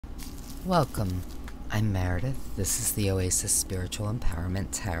Welcome. I'm Meredith. This is the Oasis Spiritual Empowerment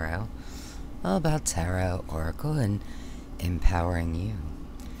Tarot, all about tarot, oracle, and empowering you.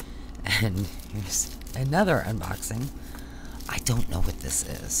 And here's another unboxing. I don't know what this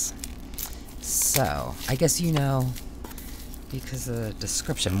is. So, I guess you know because of the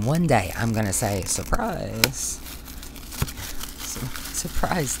description. One day I'm going to say, surprise.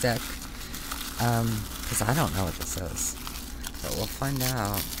 Surprise deck. Because I don't know what this is. But we'll find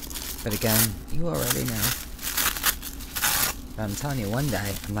out. But again, you already know. But I'm telling you, one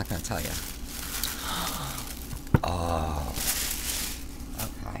day, I'm not going to tell you. Oh.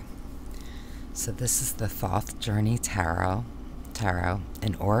 Okay. So this is the Thoth Journey Tarot,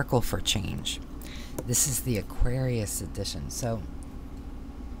 an Oracle for Change. This is the Aquarius edition. So,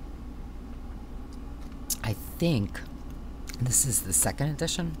 I think this is the second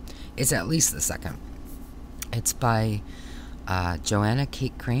edition. It's at least the second. It's by Joanna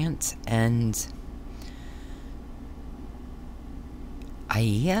Kate Grant and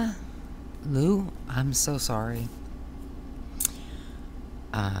Aya Lou. I'm so sorry.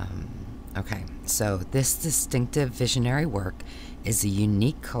 Okay, so this distinctive visionary work is a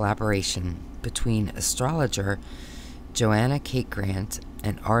unique collaboration between astrologer Joanna Kate Grant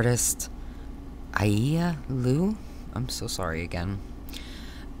and artist Aya Lou. I'm so sorry again.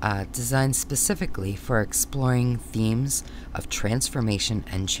 Designed specifically for exploring themes of transformation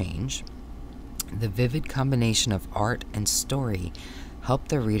and change. The vivid combination of art and story help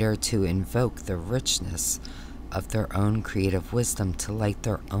the reader to invoke the richness of their own creative wisdom to light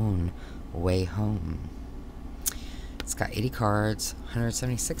their own way home. It's got 80 cards,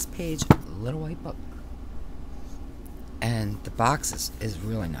 176-page little white book. And the box is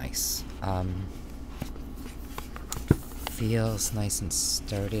really nice. Feels nice and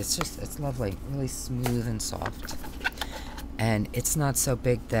sturdy. It's lovely, really smooth and soft. And it's not so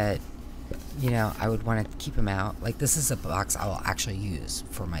big that, you know, I would want to keep them out. Like, this is a box I will actually use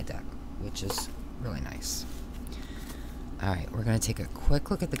for my deck, which is really nice. Alright, we're going to take a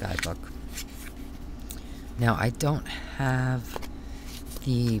quick look at the guidebook. Now, I don't have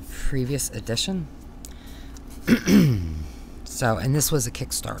the previous edition. So, and this was a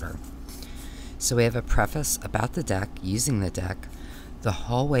Kickstarter. So we have a preface about the deck, using the deck, the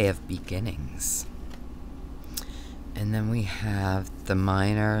hallway of beginnings. And then we have the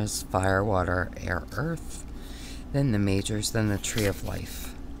minors, fire, water, air, earth. Then the majors, then the tree of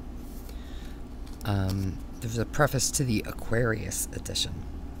life. There's a preface to the Aquarius edition.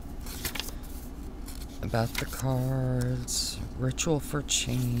 About the cards, ritual for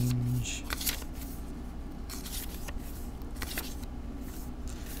change.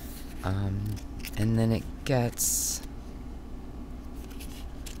 And then it gets...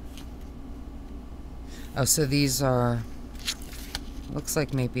 Oh, so these are... Looks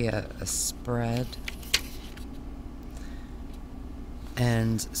like maybe a spread.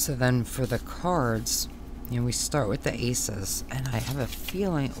 And so then for the cards, you know, we start with the aces. And I have a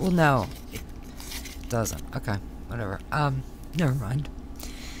feeling... Well, no. It doesn't. Okay. Whatever. Never mind.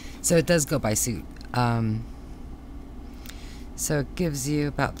 So it does go by suit. So it gives you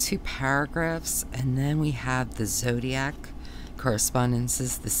about 2 paragraphs, and then we have the zodiac,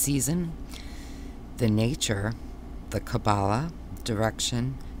 correspondences, the season, the nature, the Kabbalah,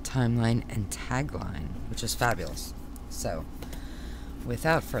 direction, timeline, and tagline, which is fabulous. So,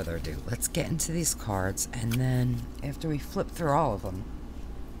 without further ado, let's get into these cards, and then after we flip through all of them,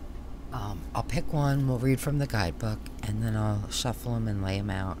 I'll pick one, we'll read from the guidebook, and then I'll shuffle them and lay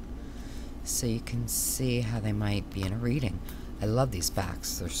them out so you can see how they might be in a reading. I love these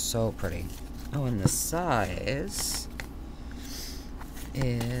backs. They're so pretty. Oh, and the size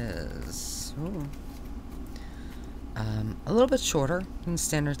is a little bit shorter than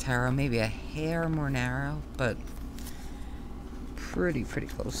standard tarot. Maybe a hair more narrow, but pretty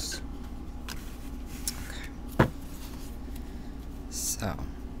close. Okay. So,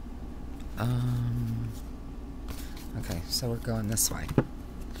 okay, so we're going this way.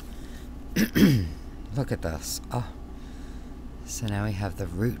 Look at this. Oh. So now we have the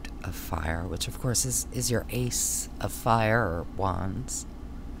root of fire, which of course is your ace of fire or wands.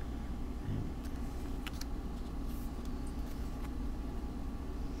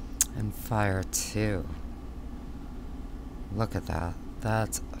 And fire too. Look at that.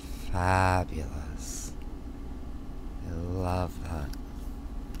 That's fabulous. I love that.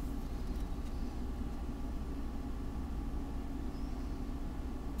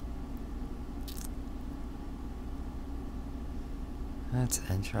 That's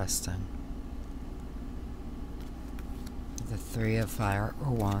interesting. The 3 of fire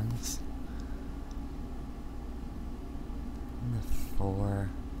or wands. And the 4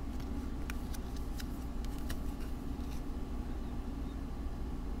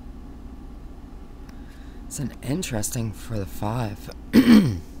 It's an interesting for the 5.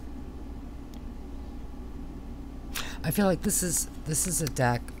 I feel like this is a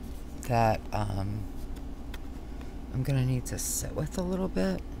deck that I'm gonna need to sit with a little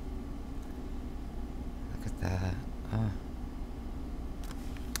bit. Look at that. Oh.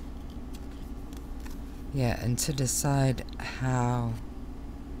 Yeah, and to decide how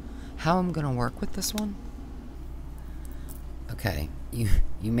I'm gonna work with this one. Okay, you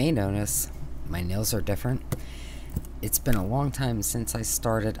may notice my nails are different. It's been a long time since I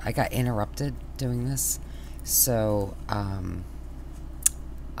started. I got interrupted doing this, so I'm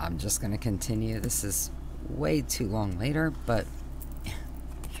just gonna continue. This is way too long later, but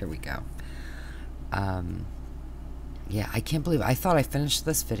here we go. Yeah, I can't believe I thought I finished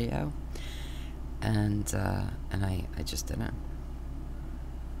this video, and I just didn't.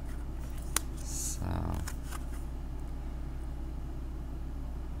 So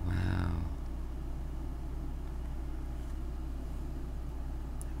wow,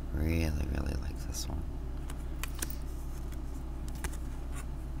 really like this one.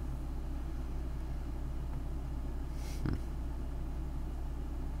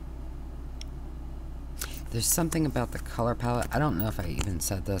 There's something about the color palette. I don't know if I even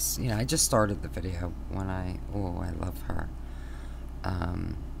said this. You know, I just started the video when I love her.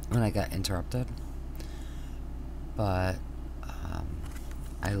 When I got interrupted. But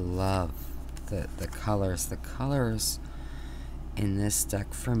I love the colors. The colors in this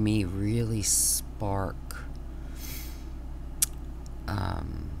deck for me really spark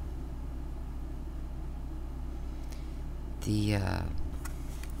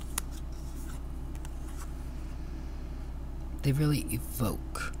they really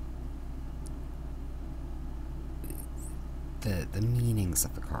evoke the meanings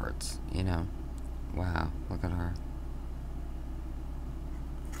of the cards, you know. Wow, look at her.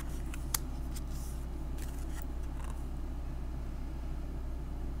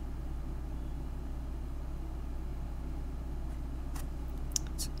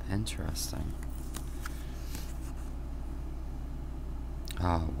 It's interesting.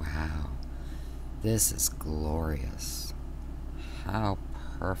 Oh, wow. This is glorious. How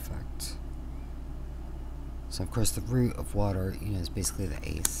perfect. So, of course, the root of water, you know, is basically the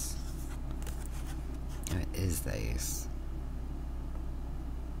ace. And it is the ace.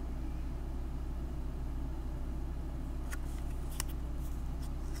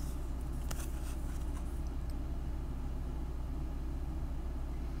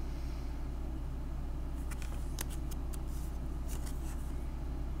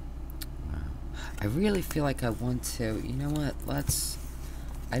 I really feel like I want to, you know what,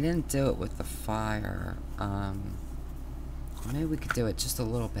 I didn't do it with the fire, maybe we could do it just a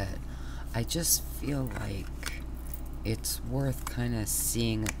little bit. I just feel like it's worth kind of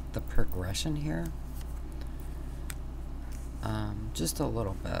seeing the progression here, just a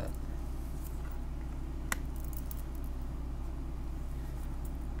little bit.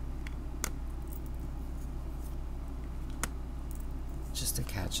 Just to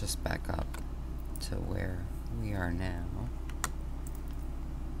catch us back up to where we are now.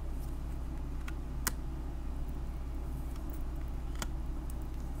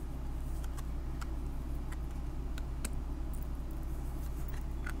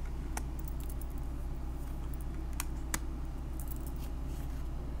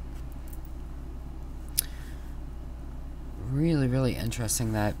 Really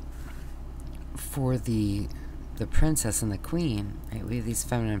interesting that for the princess and the queen, right, we have these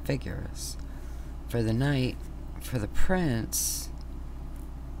feminine figures. For the knight, for the prince,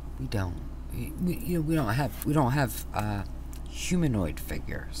 we don't. We don't have humanoid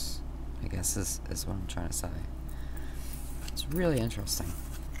figures, I guess is what I'm trying to say. It's really interesting.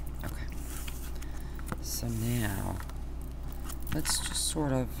 Okay. So now, let's just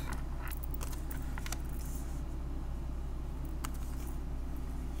sort of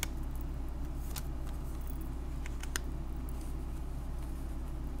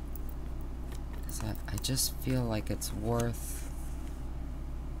I just feel like it's worth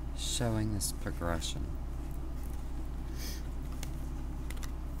showing this progression.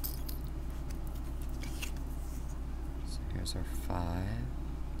 So here's our 5.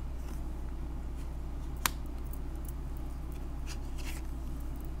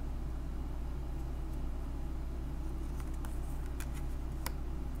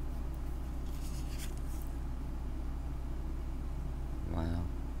 Wow.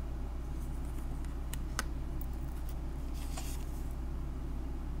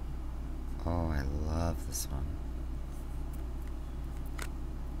 Oh, I love this one.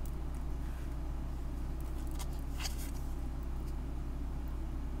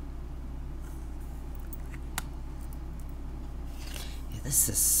 This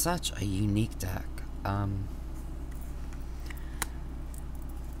is such a unique deck. I'm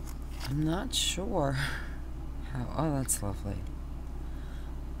not sure how... Oh, that's lovely.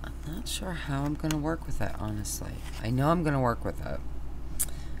 I'm not sure how I'm going to work with it, honestly. I know I'm going to work with it.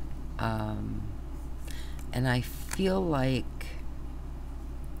 And I feel like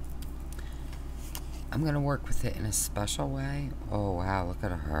I'm going to work with it in a special way. Oh, wow, look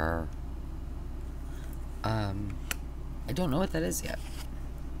at her. I don't know what that is yet.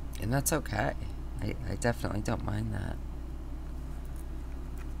 And that's okay. I definitely don't mind that.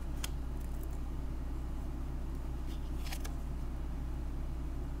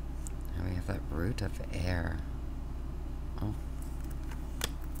 And we have that root of air. Oh.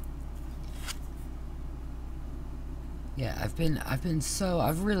 Yeah,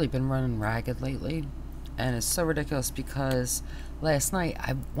 I've really been running ragged lately. And it's so ridiculous because last night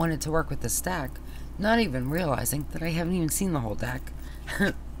I wanted to work with this deck, not even realizing that I haven't even seen the whole deck.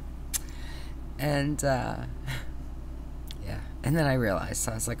 And, yeah. And then I realized,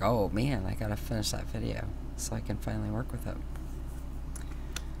 so I was like, oh man, I gotta finish that video so I can finally work with it.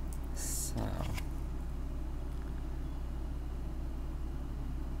 So.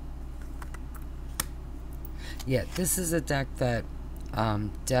 Yeah, this is a deck that,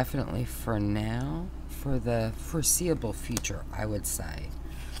 definitely for now, for the foreseeable future, I would say,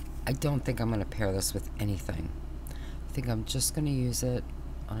 I don't think I'm going to pair this with anything. I think I'm just going to use it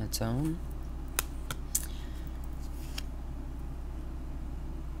on its own.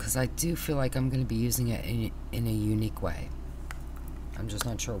 Because I do feel like I'm going to be using it in a unique way. I'm just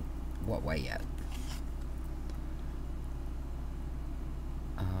not sure what way yet.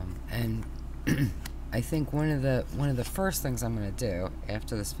 And I think one of the first things I'm going to do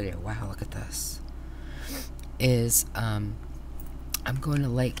after this video, wow, look at this, is I'm going to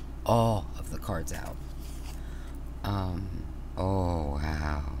lay all of the cards out. Oh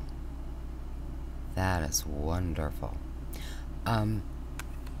wow, that is wonderful.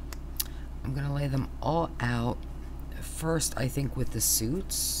 I'm going to lay them all out first, I think, with the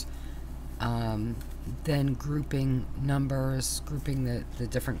suits, then grouping numbers, grouping the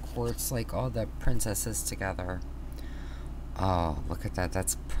different courts, like all the princesses together. Oh, look at that,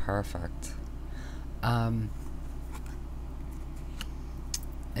 that's perfect. And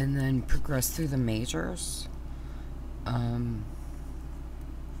then progress through the majors,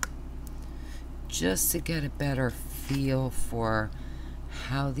 just to get a better feel for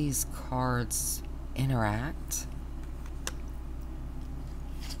how these cards interact.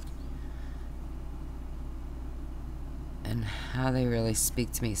 And how they really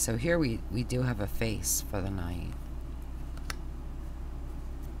speak to me. So here we do have a face for the night.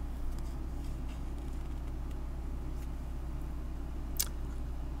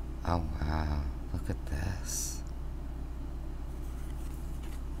 Oh wow, look at this.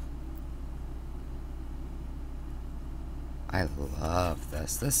 I love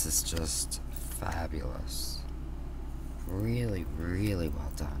this. This is just fabulous. Really, really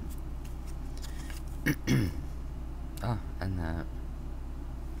well done. Oh, and that.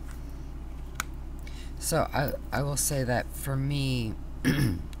 So I will say that for me,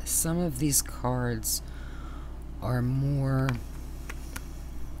 some of these cards are more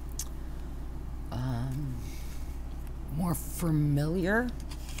familiar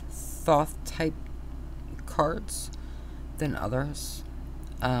Thoth type cards than others.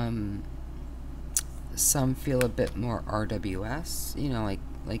 Some feel a bit more RWS, you know,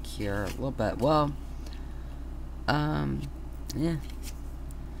 like here a little bit. Well, yeah.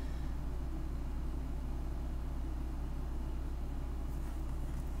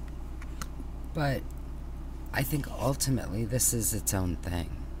 But I think ultimately this is its own thing,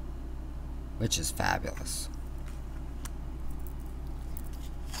 which is fabulous.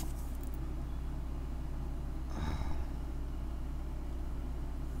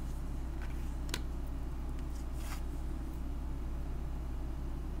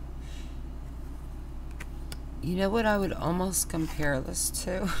 You know what I would almost compare this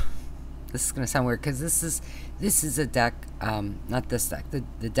to? This is going to sound weird because this is a deck, not this deck.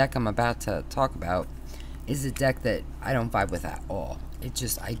 The deck I'm about to talk about is a deck that I don't vibe with at all. It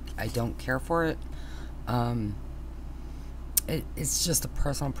just, I don't care for it. It's just a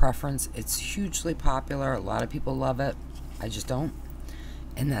personal preference. It's hugely popular. A lot of people love it. I just don't.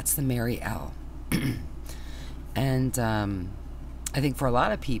 And that's the Mary L. And I think for a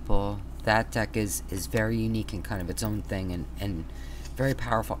lot of people, that deck is very unique and kind of its own thing and very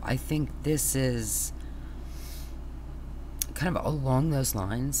powerful. I think this is kind of along those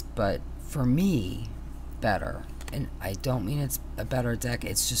lines, but for me, better. And I don't mean it's a better deck,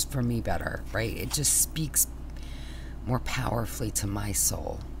 it's just for me better, right? It just speaks more powerfully to my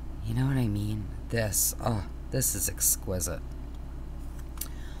soul. You know what I mean? This, oh, this is exquisite.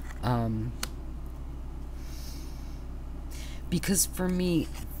 Because for me,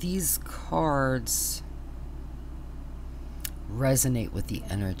 these cards resonate with the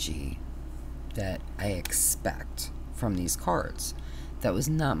energy that I expect from these cards. That was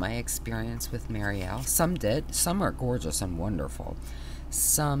not my experience with Marielle. Some did. Some are gorgeous and wonderful.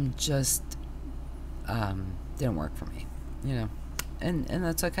 Some just didn't work for me, you know. And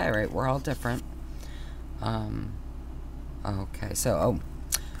that's okay, right? We're all different. Okay, so, oh,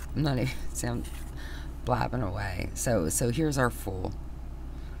 I'm not even, see, I'm blabbing away. So here's our Fool.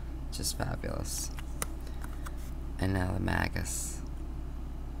 Just fabulous. And now the Magus.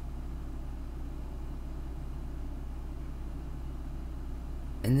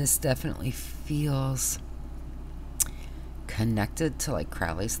 And this definitely feels connected to like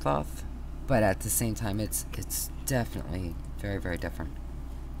Crowley's Thoth, but at the same time it's definitely very, very different.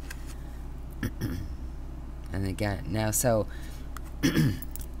 And again, now, so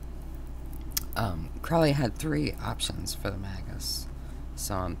Crowley had 3 options for the Magus,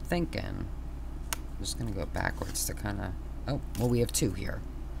 so I'm thinking I'm just gonna go backwards to kind of, oh, well, we have 2 here.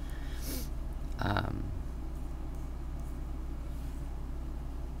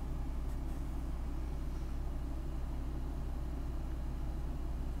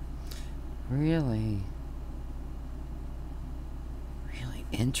 Really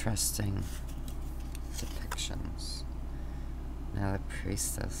interesting depictions. Now the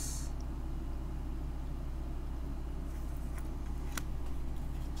Priestess.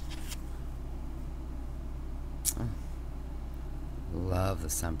 Oh. Love the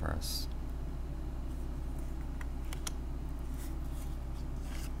Semperos.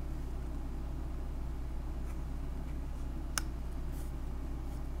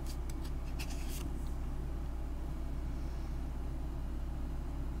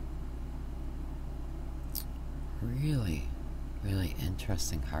 Really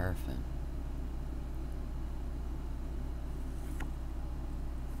interesting Hierophant.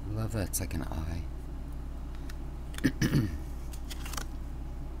 Love that it's like an eye.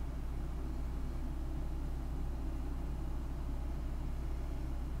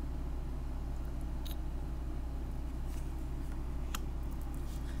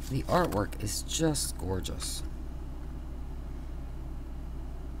 The artwork is just gorgeous.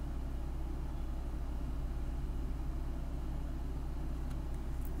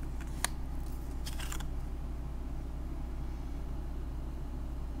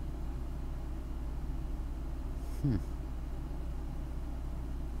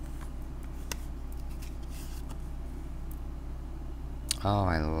 Oh,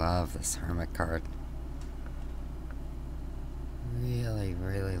 I love this Hermit card. Really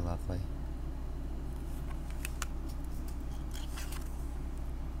lovely.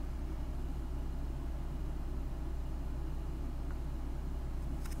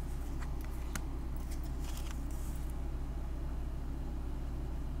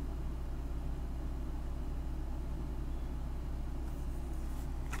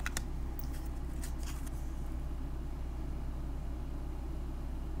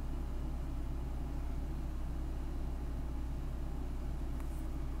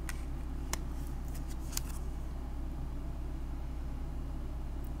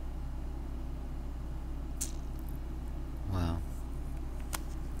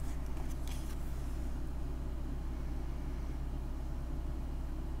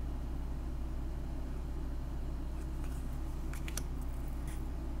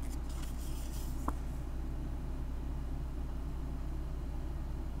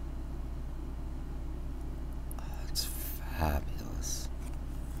 Fabulous.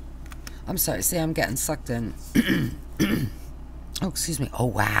 I'm sorry, see, I'm getting sucked in. Oh, excuse me. Oh,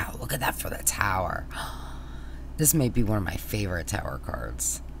 wow. Look at that for the Tower. This may be one of my favorite Tower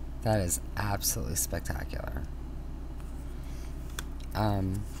cards. That is absolutely spectacular.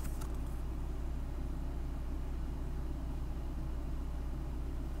 Oh,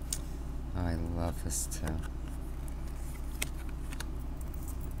 I love this too.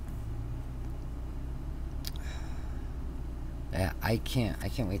 Yeah, I can't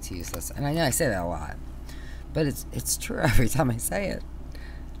wait to use this. And I know I say that a lot, but it's true every time I say it.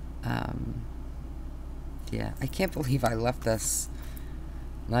 Yeah, I can't believe I left this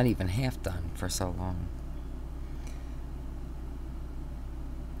not even half done for so long.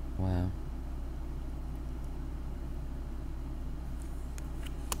 Wow.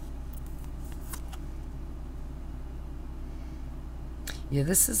 Yeah,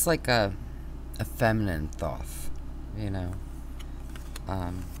 this is like a feminine Thoth, you know.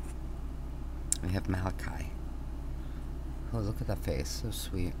 We have Malachi. Oh, look at that face. So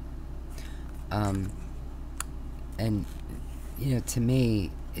sweet. And, you know, to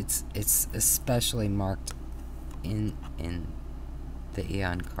me, it's especially marked in the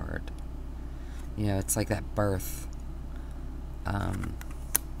Eon card. You know, it's like that birth.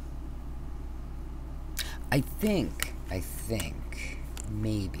 I think,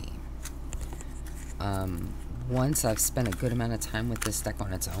 maybe, once I've spent a good amount of time with this deck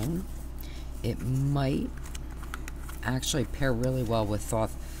on its own, it might actually pair really well with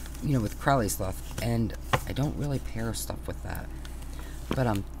Thoth, you know, with Crowley's Thoth, and I don't really pair stuff with that. But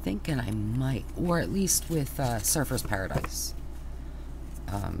I'm thinking I might, or at least with Surfer's Paradise.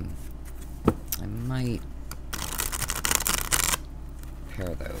 I might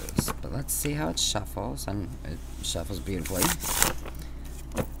pair those, but let's see how it shuffles, and it shuffles beautifully.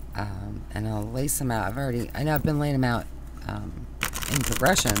 And I'll lace them out. I know I've been laying them out in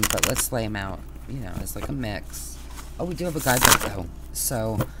progression, but let's lay them out, you know, as like a mix. Oh, we do have a guidebook though,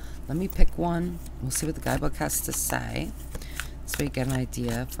 so let me pick one. We'll see what the guidebook has to say, so you get an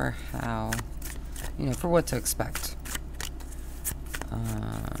idea for how, you know, for what to expect.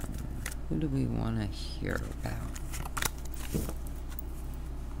 Who do we want to hear about?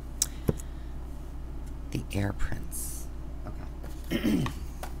 The Air Prince. Okay.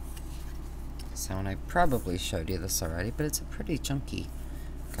 So, and I probably showed you this already, but it's a pretty chunky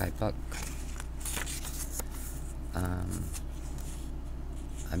guidebook.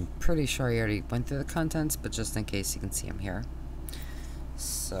 I'm pretty sure I already went through the contents, but just in case, you can see them here.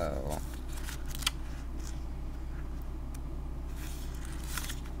 So,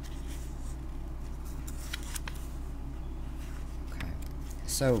 okay.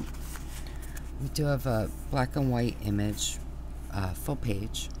 So, we do have a black and white image, full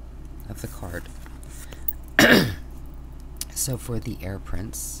page of the card. So for the Air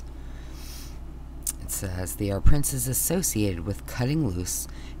Prince, it says, the Air Prince is associated with cutting loose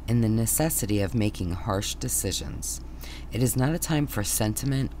and the necessity of making harsh decisions. It is not a time for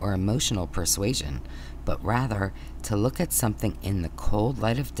sentiment or emotional persuasion, but rather to look at something in the cold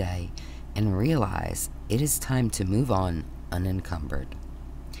light of day and realize it is time to move on unencumbered.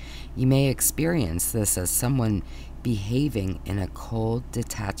 You may experience this as someone behaving in a cold,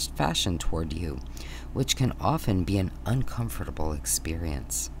 detached fashion toward you, which can often be an uncomfortable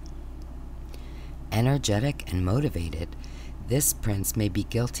experience. Energetic and motivated, this prince may be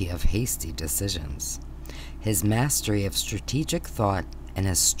guilty of hasty decisions. His mastery of strategic thought and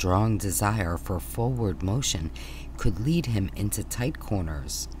a strong desire for forward motion could lead him into tight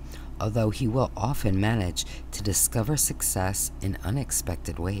corners, although he will often manage to discover success in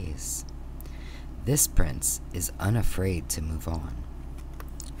unexpected ways. This prince is unafraid to move on.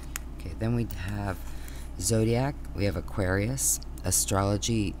 Okay, then we have Zodiac. We have Aquarius,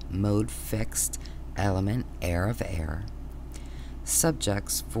 astrology, mode fixed, element, air of air.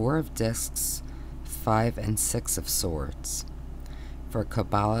 Subjects, 4 of discs, 5 and 6 of swords. For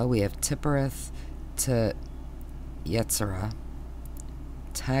Kabbalah, we have Tippereth to Yetzirah.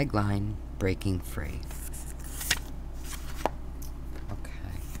 Tagline, breaking free.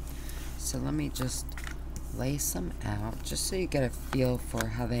 Okay, so let me just lace them out, just so you get a feel for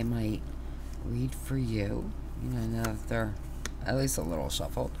how they might read for you. You know, now that they're at least a little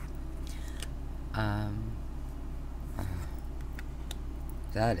shuffled.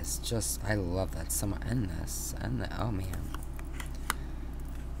 That is just, I love that so much. And this, and the, oh man.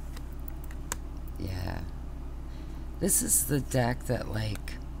 Yeah. This is the deck that,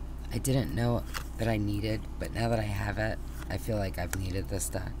 like, I didn't know that I needed, but now that I have it, I feel like I've needed this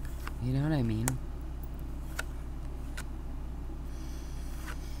deck. You know what I mean?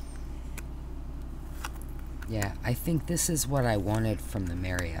 Yeah, I think this is what I wanted from the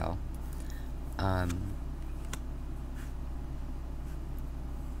Mariel.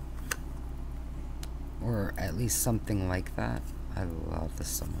 Or at least something like that. I love this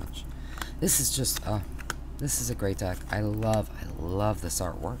so much. This is just, this is a great deck. I love this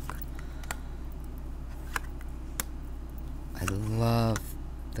artwork. I love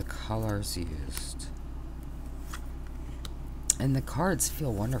the colors used. And the cards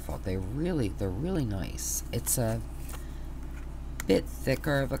feel wonderful. They're really nice. It's a bit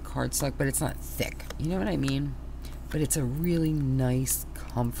thicker of a cardstock, but it's not thick. You know what I mean? But it's a really nice,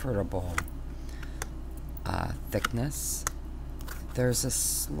 comfortable thickness. There's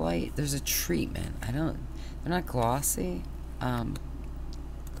a treatment. They're not glossy. They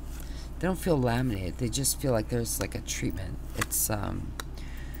don't feel laminated. They just feel like there's like a treatment. It's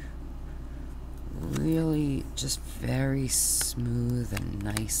really just very smooth and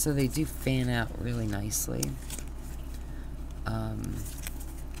nice. So they do fan out really nicely.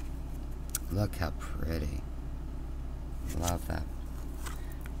 Look how pretty. Love that.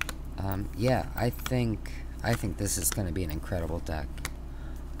 Yeah, I think this is going to be an incredible deck.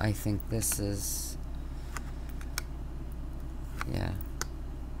 I think this is, yeah,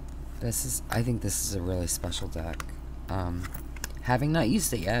 I think this is a really special deck. Having not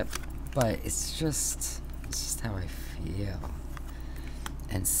used it yet, but it's just how I feel.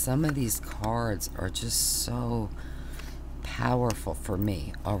 And some of these cards are just so powerful for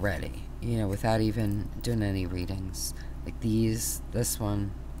me already, you know, without even doing any readings. Like this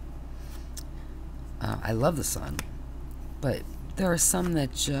one, I love the sun, but there are some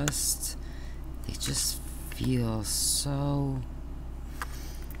that they just feel so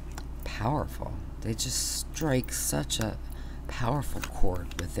powerful. They just strike such a powerful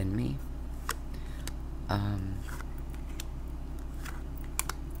chord within me.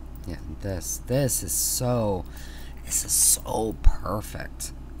 Yeah, this is so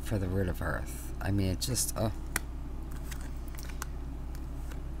perfect for the root of earth. I mean, it just, and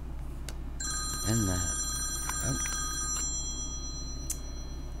that. Oh.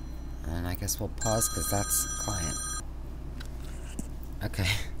 And I guess we'll pause because that's client. Okay.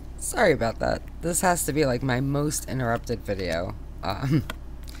 Sorry about that. This has to be like my most interrupted video.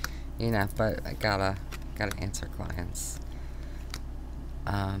 You know, but I gotta answer clients.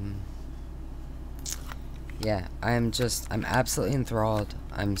 Yeah, I'm absolutely enthralled.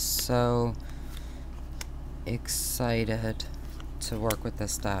 I'm so excited to work with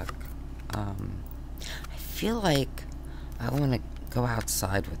this deck. I feel like I want to go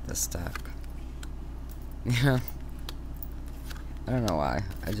outside with this deck. You know? I don't know why.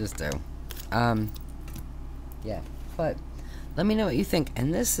 I just do. Yeah, but let me know what you think.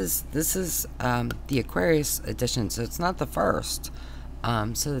 And this is the Aquarius edition, so it's not the first.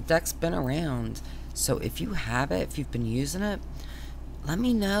 So the deck's been around. So if you have it, if you've been using it, let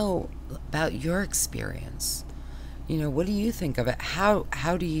me know about your experience. You know, what do you think of it? How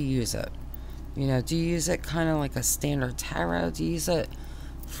do you use it? You know, do you use it kind of like a standard tarot? Do you use it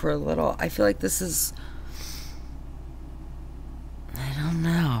for a little? I feel like this is, I don't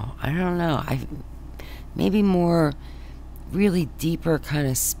know. Maybe more really deeper kind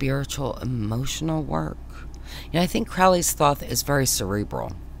of spiritual, emotional work. You know, I think Crowley's Thoth is very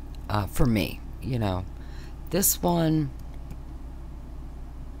cerebral, for me. You know, this one,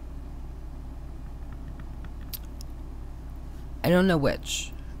 I don't know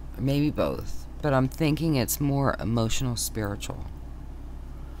which, maybe both, but I'm thinking it's more emotional, spiritual.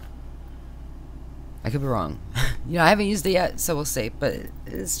 I could be wrong. You know, I haven't used it yet, so we'll see, but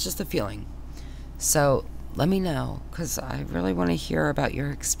it's just a feeling. So let me know, because I really want to hear about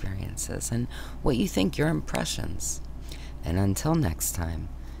your experiences and what you think, your impressions. And until next time,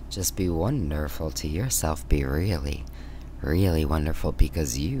 just be wonderful to yourself. Be really, really wonderful,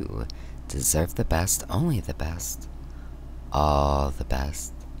 because you deserve the best, only the best, all the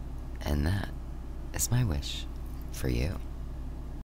best. And that is my wish for you.